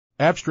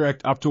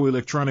Abstract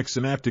optoelectronic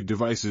synaptic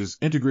devices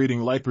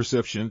integrating light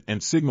perception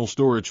and signal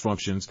storage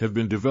functions have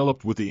been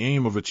developed with the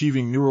aim of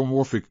achieving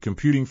neuromorphic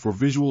computing for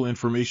visual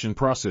information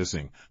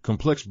processing,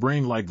 complex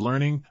brain-like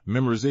learning,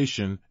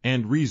 memorization,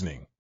 and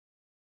reasoning.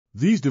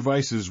 These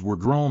devices were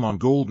grown on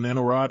gold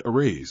nanorod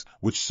arrays,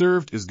 which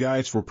served as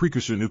guides for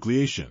precursor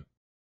nucleation.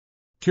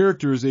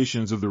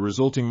 Characterizations of the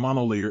resulting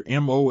monolayer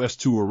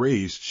MoS2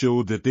 arrays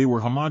showed that they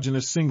were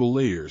homogeneous single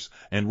layers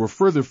and were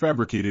further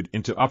fabricated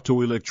into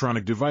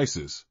optoelectronic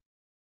devices.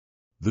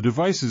 The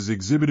devices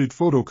exhibited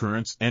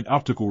photocurrents and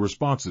optical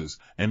responses,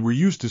 and were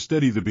used to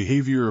study the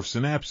behavior of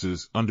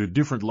synapses under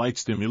different light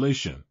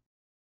stimulation.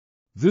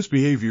 This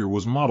behavior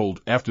was modeled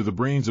after the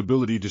brain's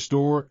ability to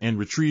store and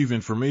retrieve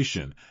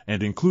information,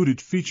 and included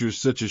features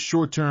such as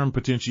short-term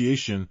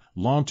potentiation,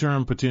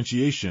 long-term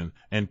potentiation,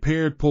 and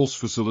paired pulse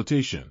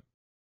facilitation.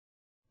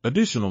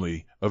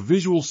 Additionally, a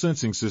visual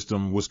sensing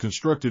system was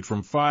constructed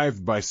from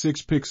 5 by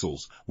 6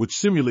 pixels, which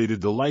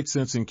simulated the light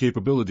sensing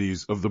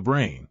capabilities of the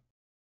brain.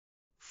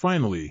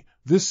 Finally,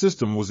 this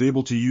system was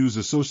able to use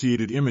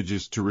associated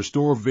images to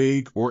restore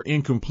vague or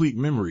incomplete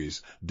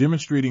memories,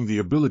 demonstrating the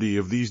ability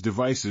of these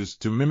devices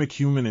to mimic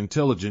human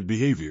intelligent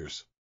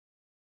behaviors.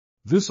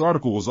 This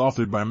article was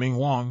authored by Ming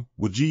Huang,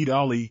 Wajid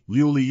Ali,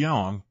 Liuli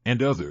Yang,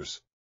 and others.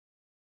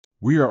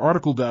 We are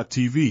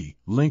RTCLTV,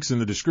 links in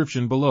the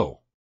description below.